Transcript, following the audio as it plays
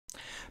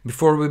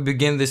Before we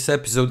begin this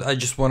episode, I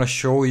just want to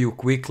show you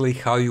quickly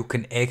how you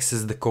can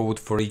access the code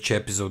for each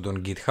episode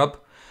on GitHub.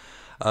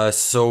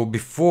 So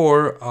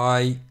before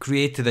I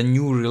created a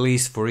new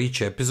release for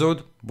each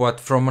episode, but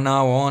from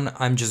now on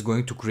I'm just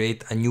going to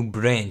create a new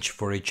branch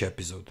for each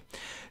episode.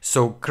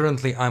 So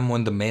currently I'm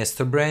on the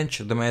master branch.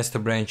 The master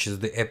branch is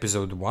the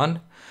episode 1.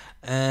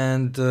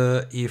 And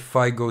if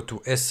I go to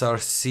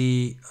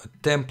src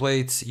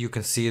templates, you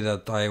can see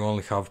that I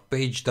only have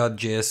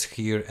page.js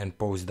here and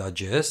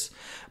post.js.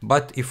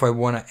 But if I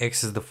want to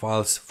access the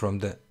files from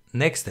the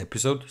next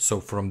episode, so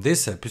from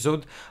this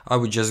episode, I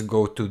would just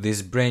go to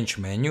this branch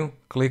menu,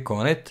 click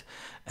on it,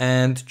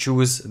 and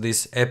choose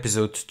this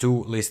episode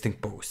 2 listing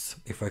posts.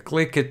 If I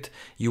click it,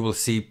 you will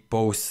see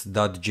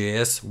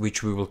posts.js,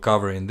 which we will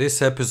cover in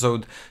this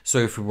episode. So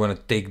if you want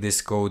to take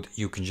this code,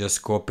 you can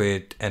just copy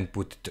it and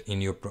put it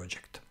in your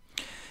project.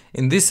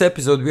 In this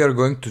episode, we are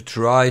going to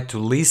try to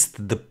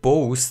list the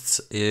posts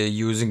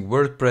using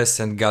WordPress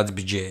and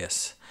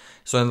Gatsby.js.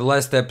 So in the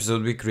last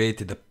episode, we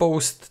created a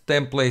post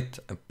template,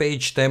 a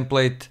page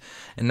template,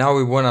 and now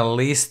we want to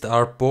list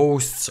our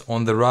posts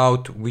on the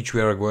route which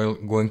we are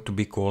going to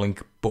be calling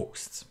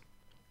posts.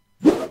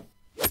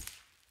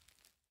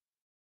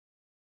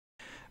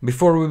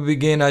 Before we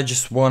begin, I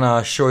just want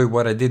to show you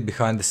what I did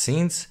behind the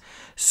scenes.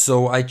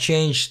 So I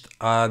changed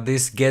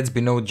this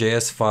Gatsby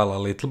Node.js file a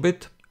little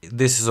bit.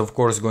 This is of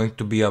course going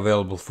to be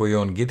available for you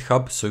on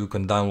GitHub, so you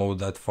can download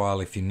that file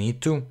if you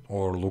need to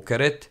or look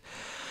at it.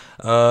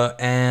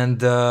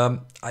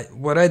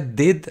 What I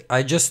did,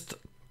 I just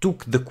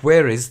took the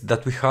queries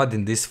that we had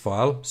in this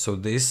file, so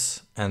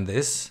this and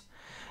this,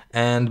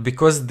 and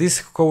because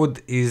this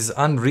code is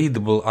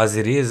unreadable as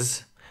it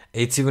is,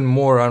 it's even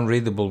more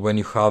unreadable when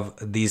you have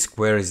these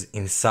queries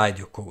inside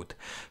your code.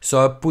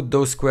 So I put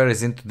those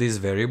queries into these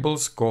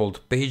variables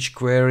called page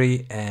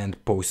query and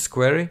post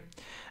query.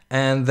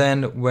 And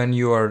then when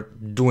you are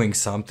doing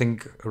something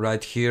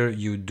right here,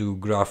 you do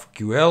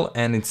GraphQL,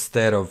 and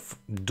instead of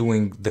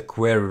doing the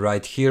query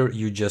right here,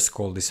 you just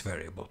call this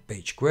variable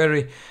page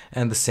query,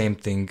 and the same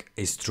thing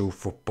is true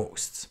for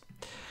posts.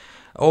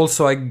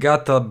 Also, I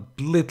got a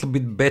little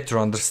bit better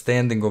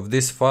understanding of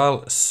this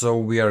file, so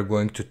we are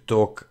going to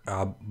talk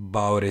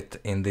about it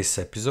in this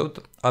episode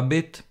a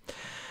bit.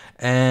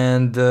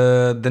 And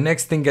the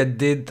next thing I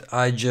did,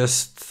 I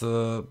just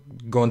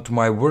gone to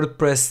my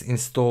WordPress,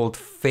 installed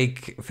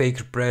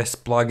FakerPress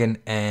plugin,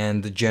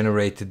 and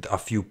generated a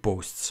few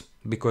posts.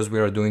 Because we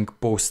are doing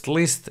post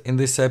list in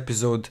this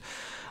episode,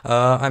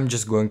 I'm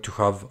just going to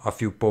have a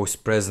few posts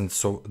present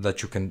so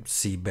that you can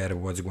see better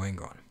what's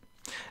going on.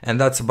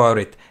 And that's about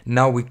it.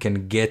 Now we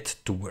can get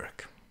to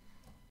work.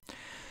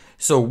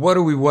 So what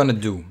do we want to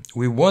do?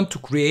 We want to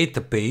create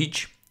a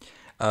page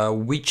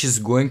which is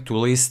going to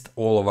list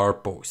all of our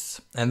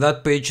posts, and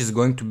that page is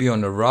going to be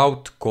on a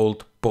route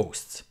called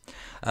posts.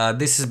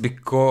 This is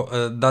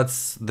because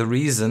that's the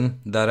reason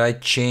that I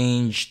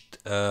changed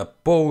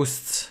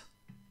posts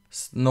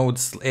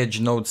edge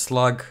node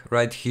slug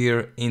right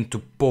here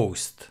into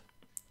post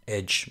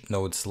edge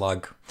node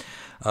slug,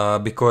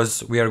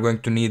 because we are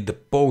going to need the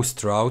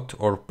post route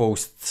or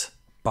posts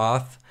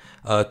path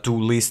to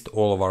list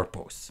all of our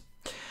posts.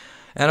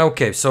 And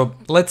okay, so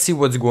let's see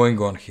what's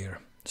going on here.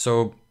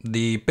 So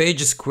the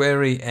pages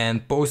query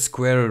and posts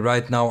query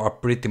right now are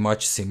pretty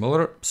much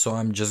similar. So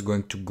I'm just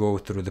going to go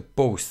through the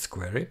posts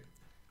query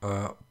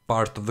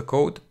part of the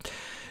code.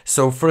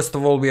 So first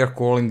of all, we are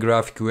calling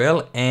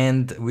GraphQL,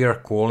 and we are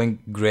calling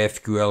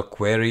GraphQL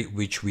query,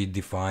 which we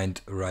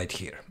defined right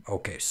here.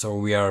 Okay, so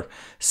we are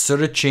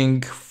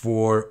searching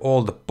for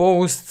all the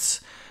posts,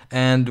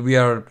 and we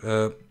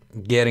are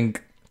getting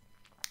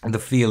the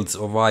fields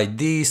of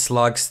ID,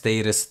 slug,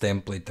 status,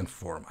 template, and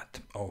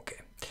format. Okay.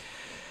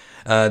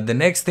 The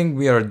next thing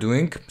we are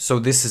doing, so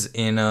this is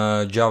in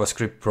a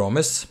JavaScript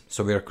promise.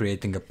 So we are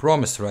creating a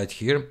promise right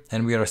here,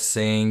 and we are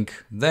saying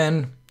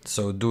then,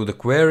 so do the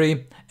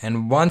query.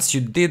 And once you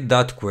did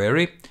that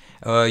query,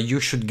 you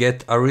should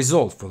get a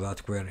result for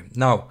that query.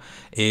 Now,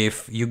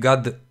 if you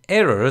got the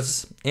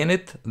errors in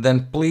it,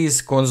 then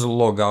please console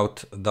log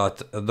out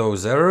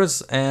those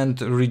errors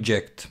and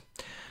reject.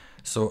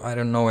 So I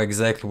don't know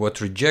exactly what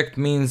reject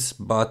means,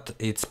 but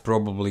it's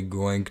probably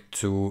going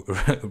to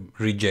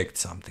reject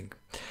something.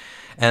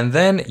 And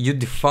then you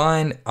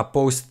define a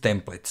post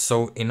template.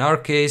 So in our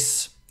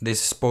case,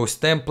 this is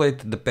post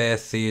template, the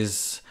path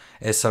is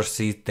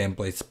src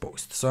templates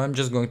post. So I'm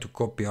just going to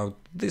copy out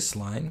this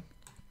line,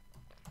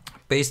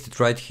 paste it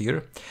right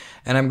here,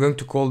 and I'm going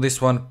to call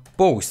this one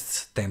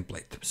posts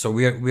template. So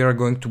we are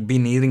going to be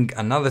needing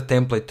another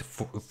template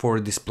for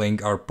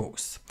displaying our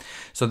posts.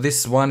 So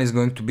this one is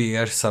going to be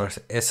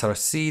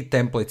src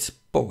templates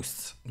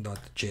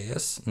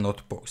posts.js,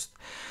 not post.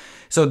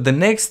 So the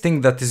next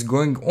thing that is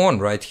going on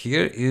right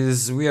here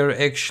is we are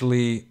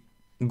actually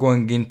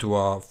going into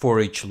a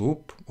for each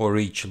loop or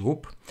each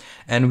loop,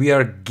 and we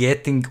are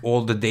getting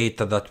all the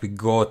data that we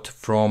got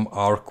from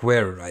our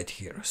query right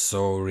here.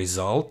 So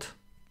result,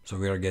 so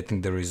we are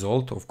getting the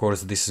result. Of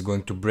course, this is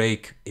going to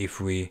break if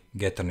we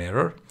get an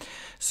error.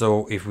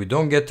 So if we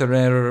don't get an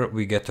error,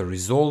 we get a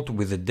result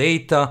with the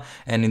data,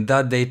 and in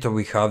that data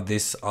we have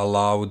this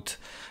allowed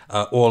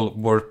all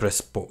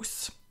WordPress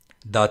posts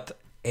dot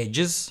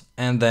edges,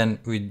 and then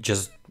we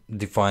just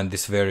define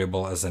this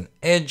variable as an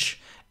edge,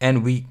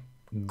 and we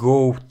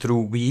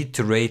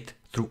iterate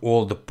through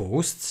all the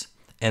posts,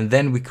 and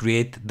then we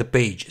create the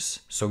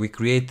pages. So we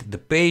create the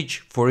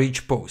page for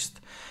each post,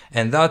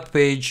 and that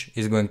page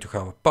is going to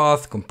have a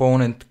path,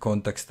 component,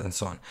 context, and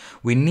so on.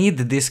 We need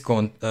this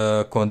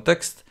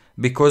context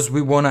because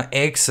we want to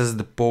access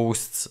the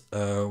posts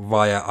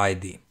via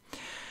ID,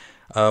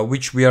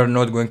 which we are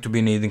not going to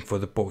be needing for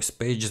the post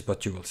pages,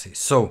 but you will see.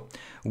 So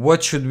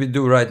what should we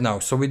do right now?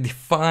 So we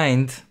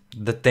defined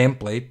the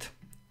template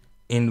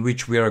in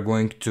which we are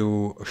going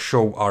to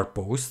show our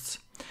posts.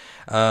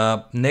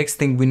 Next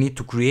thing, we need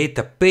to create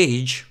a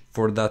page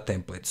for that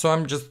template. So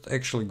I'm just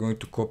actually going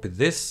to copy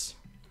this,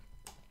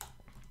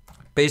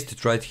 paste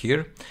it right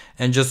here,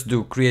 and just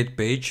do create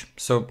page.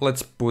 So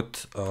let's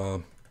put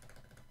a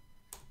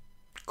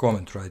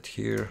comment right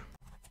here,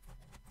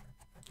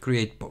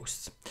 create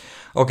posts.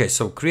 Okay,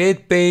 so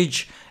create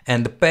page,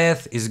 and the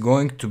path is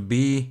going to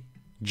be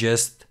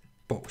just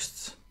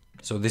posts.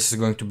 So this is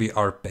going to be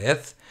our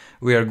path.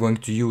 We are going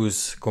to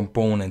use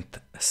component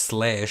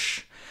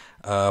slash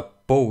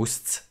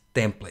posts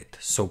template.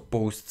 So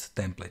posts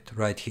template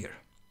right here.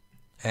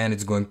 And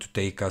it's going to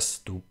take us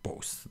to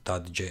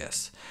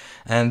posts.js.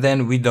 And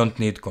then we don't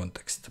need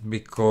context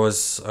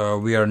because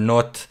we are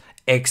not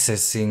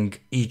accessing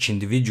each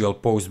individual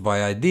post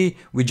by ID.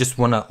 We just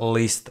want to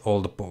list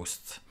all the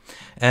posts.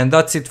 And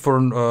that's it for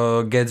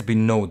Gatsby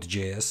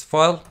node.js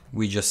file.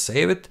 We just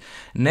save it.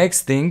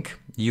 Next thing,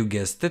 you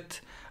guessed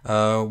it,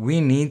 we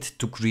need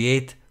to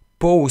create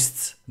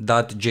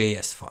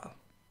posts.js file.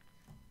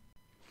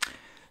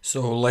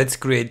 So let's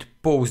create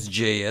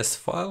post.js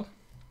file.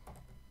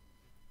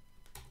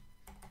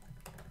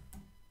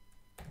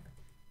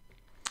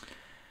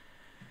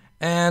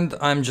 And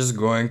I'm just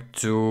going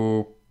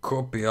to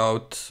copy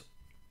out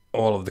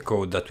all of the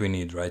code that we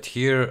need right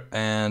here,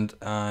 and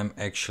I'm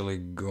actually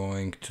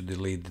going to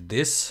delete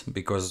this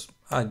because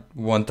I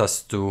want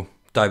us to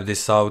type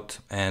this out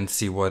and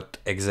see what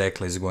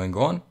exactly is going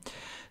on.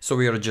 So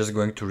we are just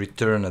going to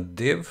return a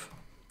div,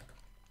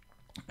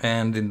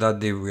 and in that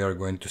div we are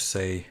going to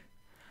say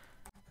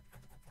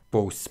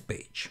posts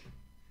page.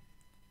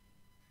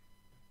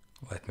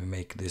 Let me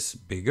make this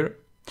bigger.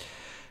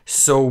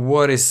 So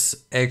what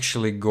is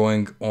actually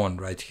going on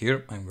right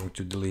here? I'm going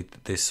to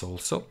delete this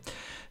also.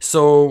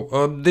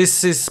 So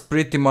this is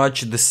pretty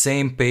much the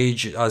same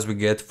page as we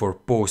get for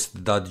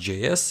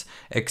post.js,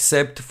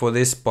 except for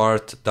this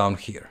part down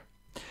here.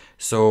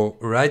 So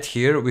right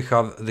here we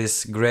have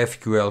this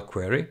GraphQL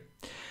query,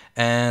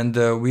 and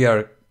we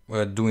are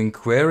doing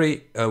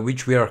query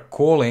which we are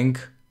calling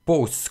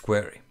posts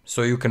query.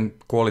 So you can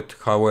call it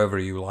however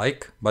you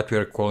like, but we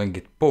are calling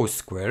it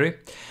posts query,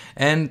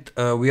 and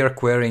we are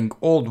querying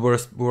all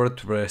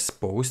WordPress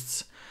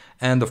posts,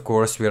 and of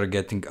course we are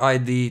getting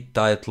ID,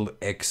 title,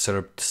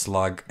 excerpt,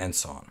 slug, and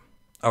so on.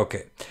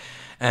 Okay,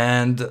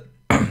 and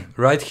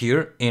right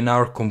here in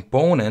our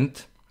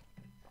component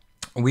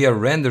we are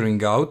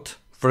rendering out.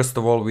 First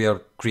of all, we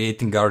are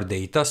creating our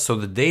data. So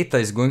the data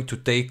is going to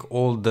take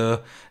all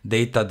the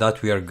data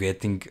that we are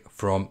getting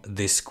from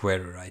this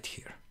query right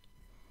here.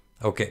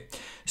 Okay,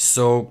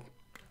 so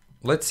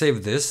let's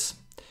save this,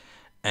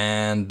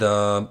 and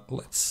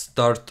let's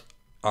start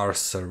our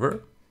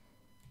server.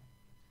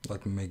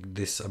 Let me make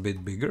this a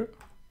bit bigger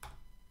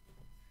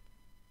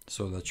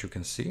so that you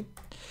can see.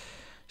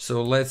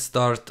 So let's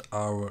start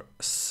our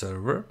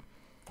server,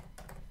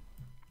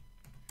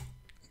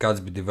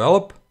 Gatsby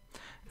develop,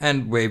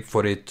 and wait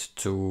for it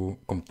to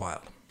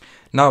compile.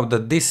 Now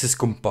that this is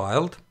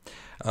compiled,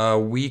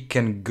 we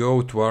can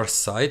go to our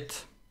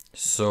site.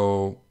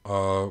 So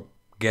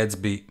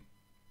Gatsby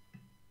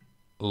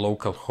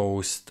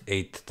localhost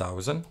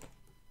 8000.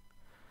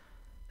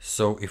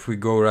 So if we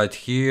go right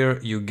here,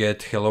 you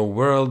get hello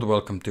world,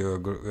 welcome to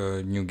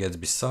your new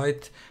Gatsby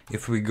site.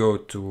 If we go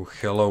to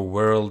hello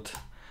world,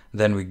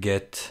 then we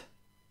get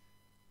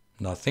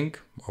nothing.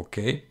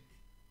 Okay.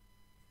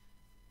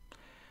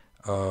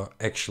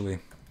 Actually,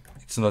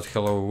 it's not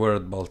hello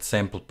world but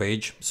sample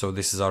page. So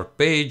this is our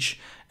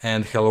page,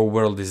 and hello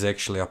world is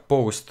actually a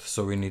post,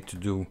 so we need to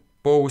do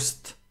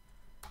post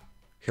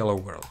hello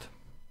world.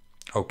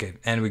 Okay,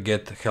 and we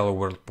get hello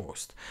world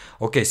post.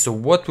 Okay, so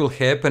what will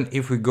happen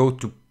if we go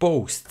to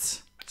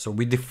posts? So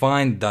we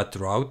defined that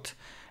route,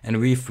 and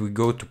if we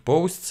go to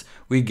posts,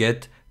 we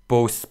get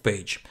posts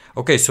page.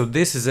 Okay, so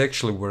this is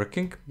actually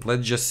working.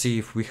 Let's just see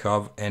if we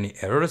have any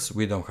errors.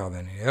 We don't have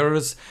any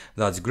errors.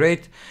 That's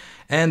great.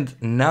 And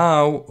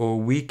now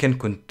we can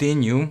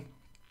continue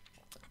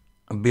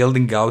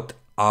building out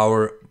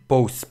our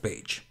posts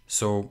page.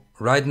 So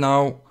right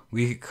now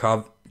we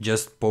have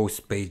just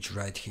post page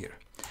right here.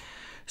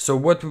 So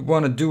what we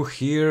want to do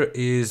here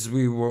is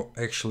we will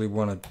actually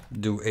want to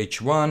do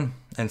h1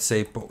 and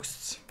say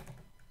posts.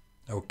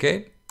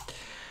 Okay.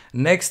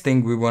 Next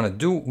thing we want to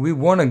do, we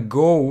want to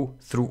go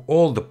through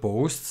all the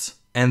posts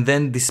and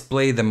then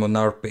display them on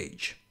our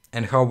page.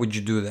 And how would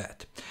you do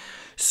that?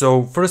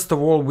 So first of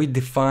all, we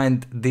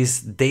defined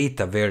this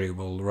data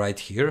variable right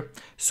here.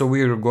 So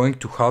we are going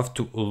to have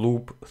to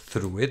loop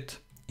through it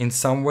in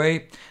some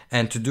way.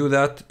 And to do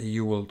that,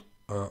 you will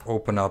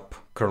open up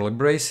curly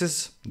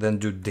braces, then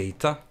do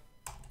data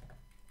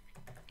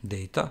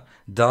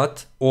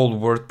dot all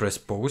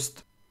WordPress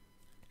post.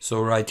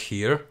 So right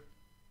here,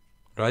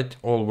 right,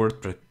 all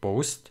WordPress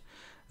post,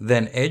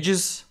 then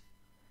edges.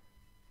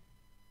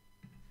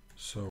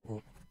 So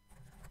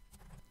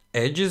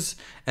edges,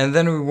 and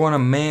then we want to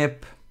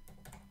map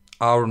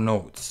our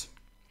nodes.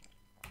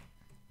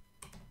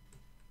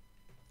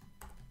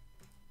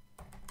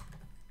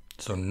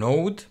 So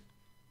node,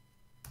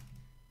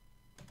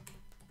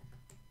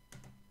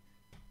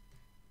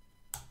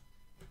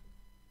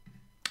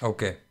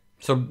 okay,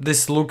 so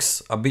this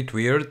looks a bit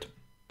weird,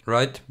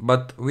 right?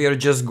 But we are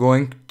just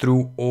going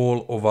through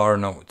all of our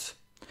nodes.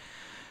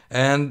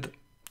 And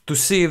to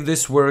see if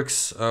this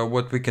works,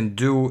 what we can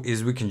do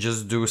is we can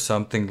just do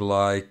something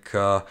like,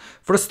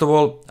 first of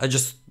all, I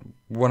just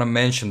want to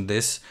mention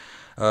this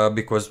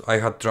because I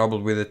had trouble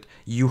with it.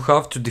 You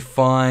have to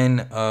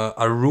define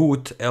a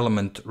root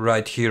element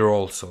right here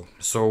also.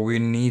 So we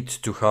need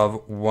to have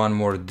one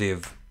more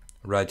div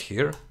right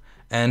here.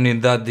 And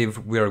in that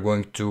div, we are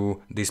going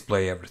to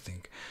display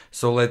everything.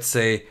 So let's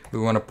say we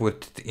want to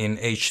put it in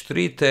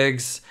h3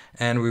 tags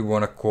and we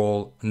want to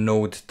call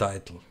node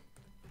title.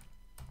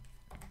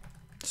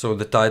 So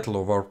the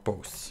title of our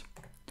posts,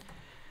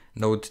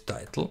 node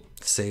title,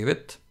 save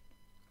it,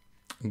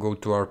 go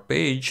to our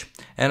page,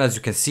 and as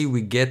you can see,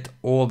 we get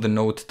all the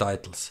node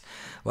titles.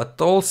 But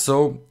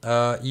also,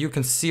 you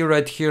can see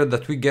right here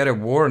that we get a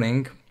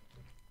warning.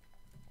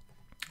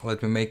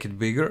 Let me make it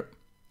bigger.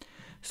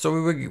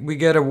 So we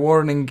get a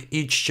warning,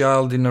 each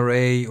child in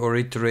array or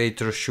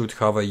iterator should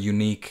have a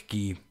unique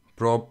key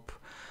prop,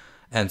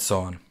 and so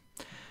on.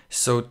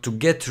 So to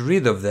get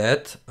rid of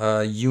that,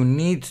 you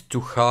need to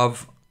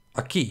have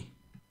a key,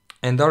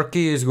 and our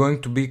key is going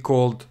to be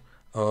called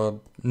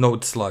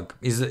node slug.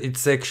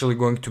 It's actually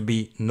going to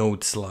be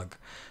node slug.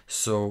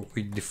 So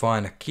we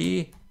define a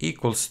key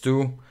equals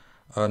to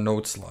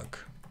node slug,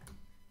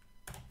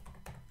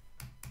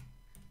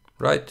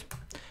 right?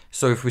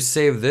 So if we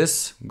save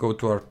this, go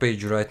to our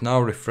page right now,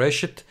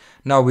 refresh it,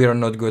 now we are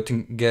not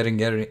getting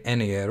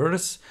any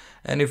errors.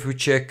 And if we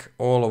check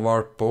all of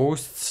our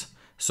posts,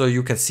 so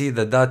you can see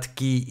that that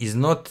key is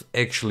not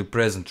actually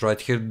present right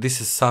here.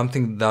 This is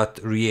something that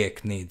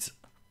React needs,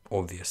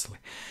 obviously.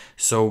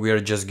 So we are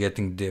just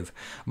getting div.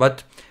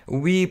 But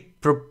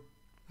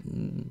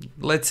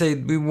let's say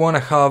we want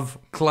to have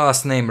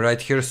class name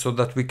right here so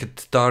that we could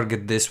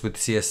target this with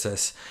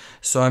CSS.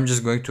 So I'm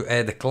just going to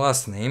add a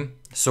class name.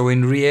 So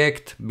in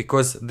React,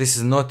 because this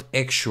is not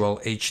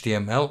actual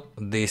HTML,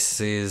 this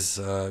is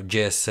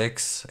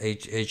JSX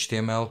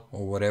HTML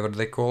or whatever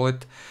they call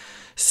it.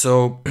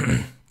 So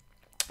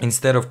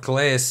instead of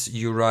class,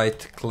 you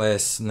write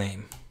class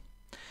name.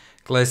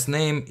 Class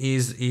name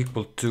is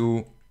equal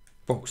to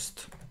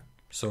post.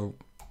 So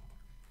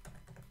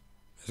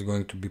it's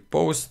going to be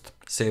post.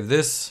 Save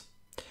this.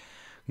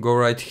 Go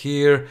right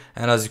here.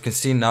 And as you can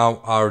see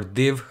now, our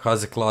div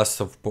has a class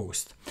of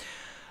post.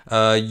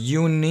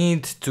 You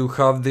need to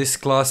have this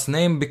class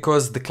name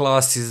because the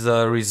class is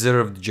a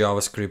reserved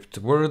JavaScript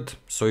word.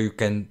 So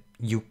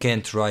you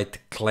can't write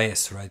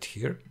class right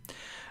here.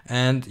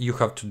 And you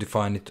have to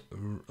define it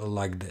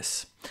like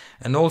this.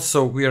 And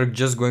also we are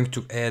just going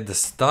to add a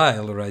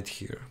style right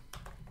here.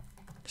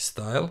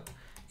 Style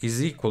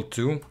is equal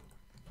to,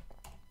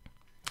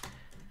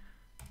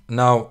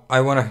 now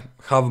I want to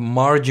have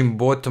margin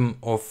bottom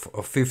of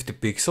 50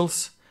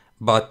 pixels,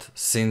 but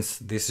since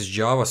this is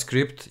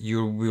JavaScript,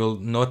 you will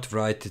not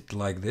write it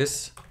like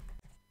this,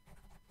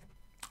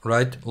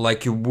 right?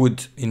 Like you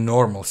would in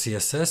normal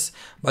CSS,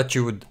 but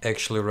you would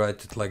actually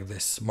write it like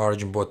this,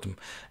 margin bottom.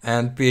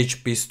 And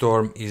PHP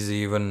Storm is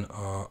even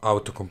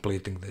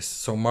auto-completing this.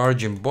 So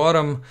margin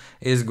bottom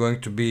is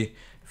going to be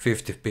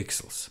 50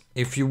 pixels.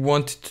 If you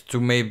wanted to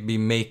maybe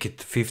make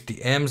it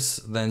 50 ems,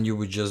 then you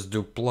would just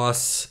do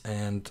plus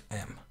and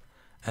m,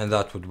 and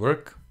that would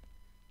work.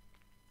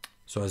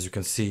 So as you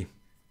can see,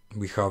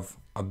 we have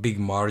a big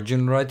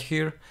margin right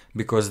here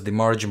because the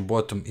margin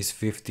bottom is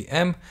 50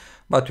 em,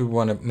 but we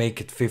want to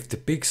make it 50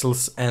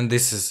 pixels, and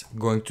this is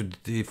going to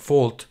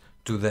default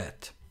to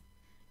that.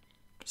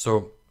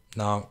 So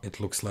now it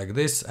looks like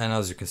this, and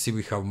as you can see,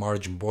 we have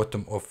margin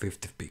bottom of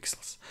 50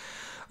 pixels.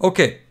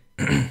 Okay.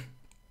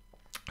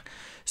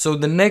 So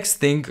the next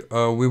thing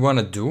we want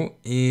to do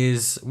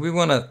is we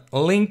want to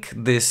link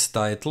this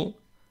title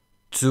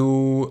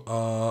to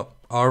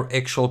our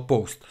actual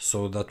post,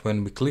 so that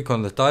when we click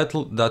on the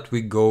title, that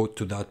we go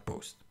to that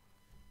post.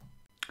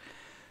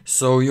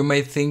 So you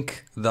may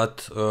think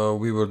that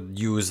we would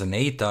use an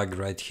A tag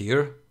right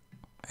here,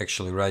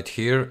 actually right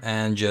here,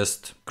 and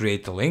just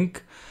create a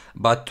link,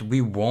 but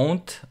we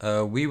won't.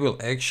 We will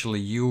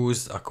actually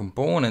use a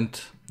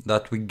component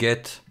that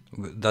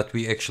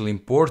we actually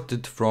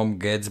imported from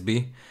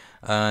Gatsby,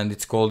 and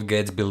it's called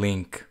Gatsby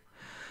link.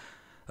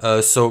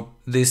 So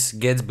this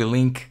Gatsby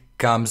link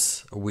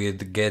comes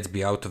with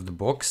Gatsby out of the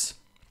box.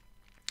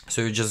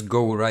 So you just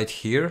go right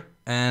here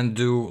and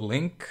do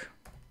link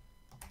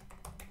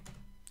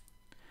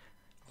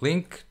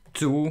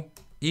to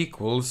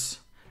equals,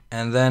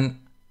 and then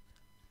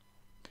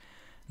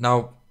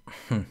now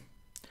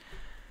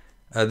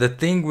the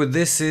thing with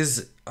this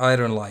is I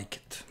don't like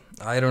it.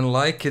 I don't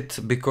like it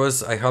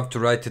because I have to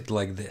write it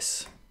like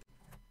this,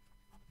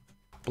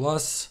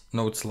 plus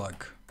node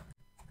slug.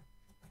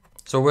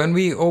 So when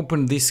we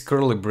open these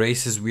curly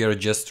braces, we are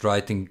just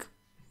writing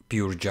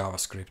pure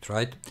JavaScript,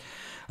 right?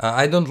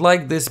 I don't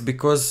like this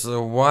because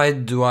why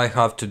do I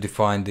have to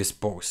define this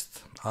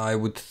post? I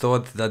would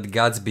thought that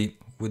Gatsby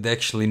would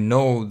actually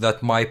know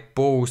that my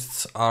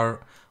posts are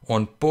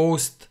on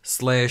post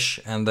slash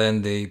and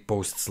then the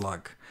post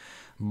slug.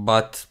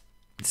 But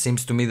it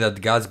seems to me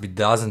that Gatsby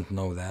doesn't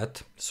know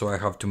that, so I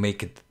have to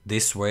make it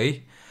this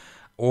way.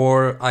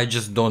 Or I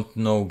just don't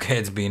know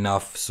Gatsby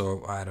enough,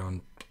 so I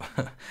don't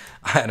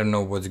I don't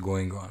know what's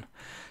going on.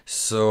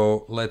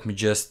 So let me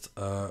just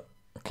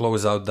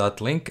close out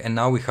that link, and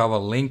now we have a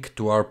link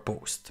to our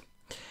post.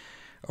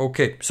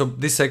 Okay, so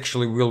this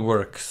actually will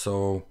work.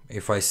 So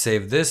if I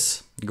save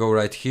this, go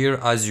right here,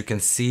 as you can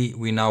see,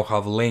 we now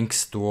have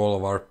links to all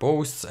of our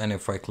posts. And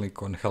if I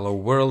click on Hello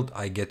World,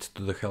 I get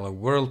to the Hello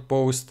World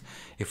post.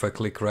 If I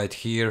click right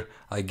here,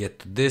 I get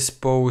to this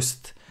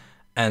post,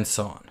 and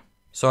so on.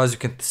 So as you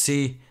can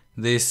see,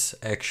 this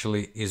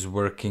actually is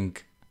working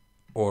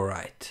all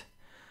right.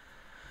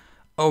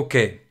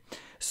 Okay,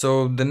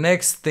 so the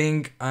next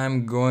thing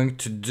I'm going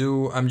to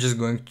do, I'm just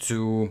going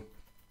to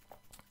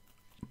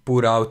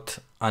put out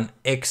an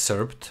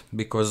excerpt,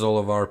 because all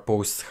of our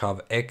posts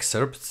have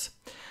excerpts.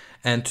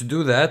 And to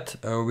do that,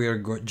 we are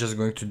just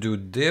going to do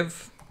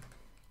div,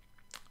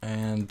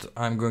 and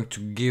I'm going to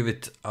give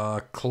it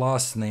a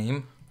class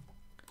name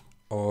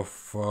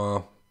of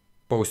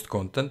post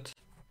content.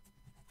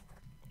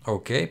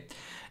 Okay,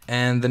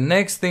 and the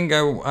next thing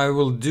I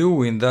will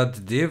do in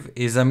that div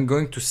is I'm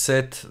going to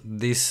set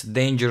this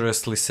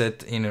dangerously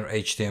set inner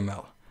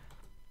HTML.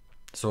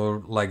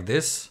 So like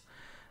this,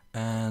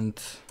 and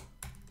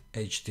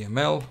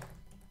HTML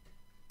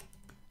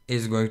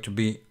is going to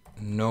be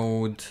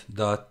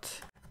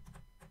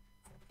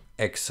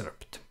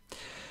node.excerpt.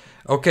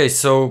 Okay,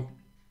 so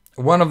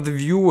one of the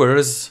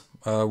viewers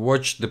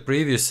watched the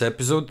previous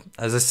episode.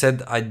 As I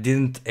said, I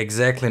didn't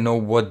exactly know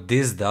what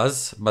this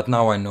does, but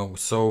now I know.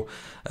 So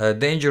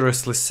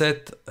dangerously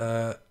set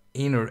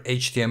inner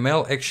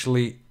HTML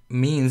actually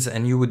means,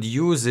 and you would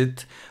use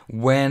it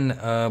when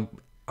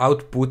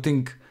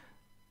outputting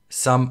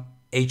some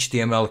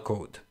HTML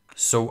code.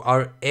 So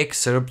our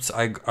excerpts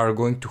are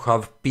going to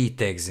have p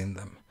tags in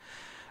them.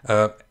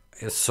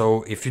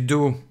 So if you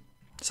do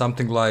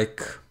something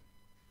like,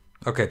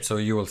 okay, so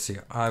you will see,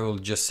 I will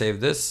just save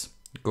this,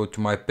 go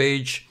to my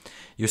page,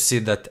 you see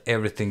that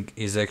everything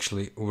is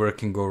actually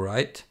working all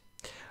right.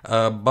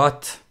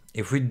 But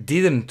if we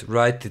didn't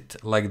write it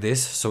like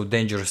this, so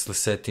dangerously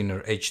set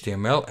inner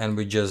HTML, and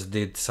we just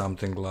did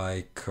something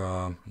like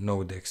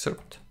node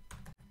excerpt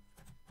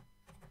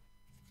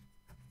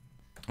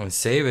and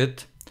save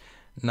it,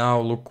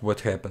 now look what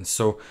happens.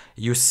 So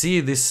you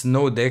see this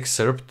node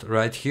excerpt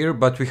right here,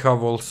 but we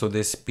have also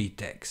this p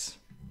tags.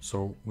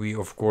 So we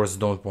of course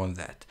don't want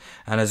that.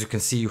 And as you can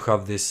see, you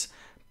have this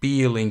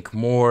p link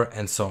more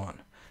and so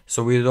on.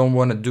 So we don't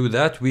want to do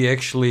that. We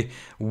actually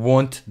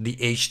want the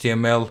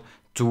HTML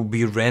to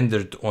be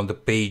rendered on the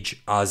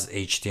page as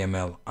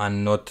HTML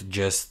and not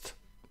just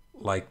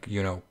like,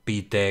 you know,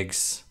 p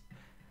tags,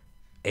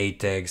 a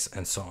tags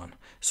and so on.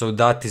 So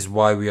that is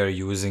why we are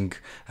using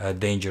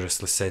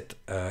dangerously set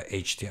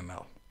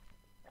HTML.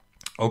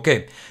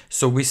 Okay,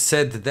 so we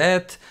said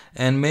that,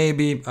 and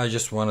maybe I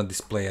just want to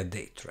display a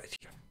date right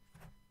here.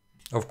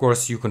 Of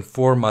course, you can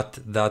format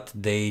that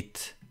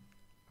date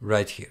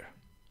right here.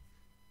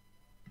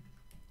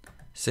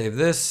 Save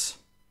this,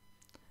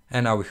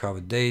 and now we have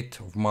a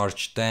date of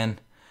March 10,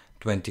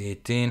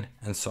 2018,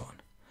 and so on.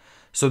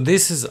 So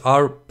this is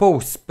our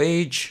posts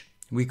page.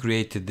 We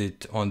created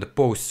it on the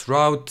posts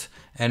route,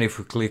 and if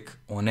we click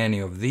on any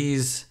of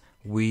these,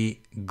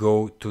 we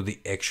go to the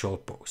actual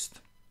post.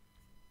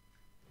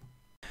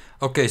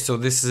 Okay, so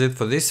this is it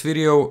for this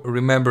video.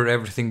 Remember,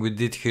 everything we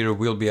did here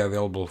will be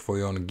available for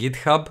you on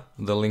GitHub.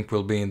 The link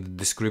will be in the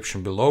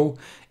description below.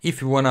 If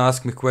you want to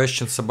ask me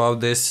questions about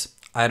this,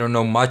 I don't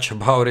know much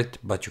about it,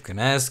 but you can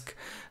ask.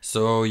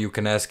 So you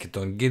can ask it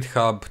on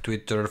GitHub,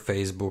 Twitter,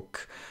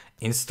 Facebook,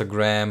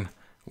 Instagram,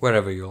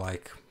 wherever you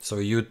like. So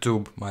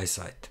YouTube, my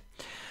site.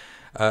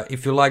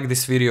 If you like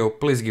this video,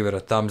 please give it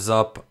a thumbs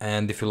up,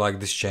 and if you like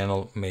this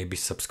channel, maybe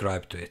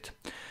subscribe to it.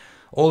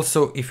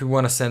 Also, if you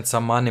want to send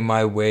some money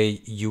my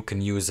way, you can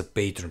use a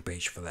Patreon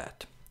page for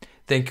that.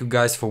 Thank you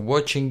guys for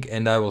watching,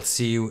 and I will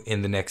see you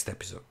in the next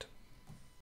episode.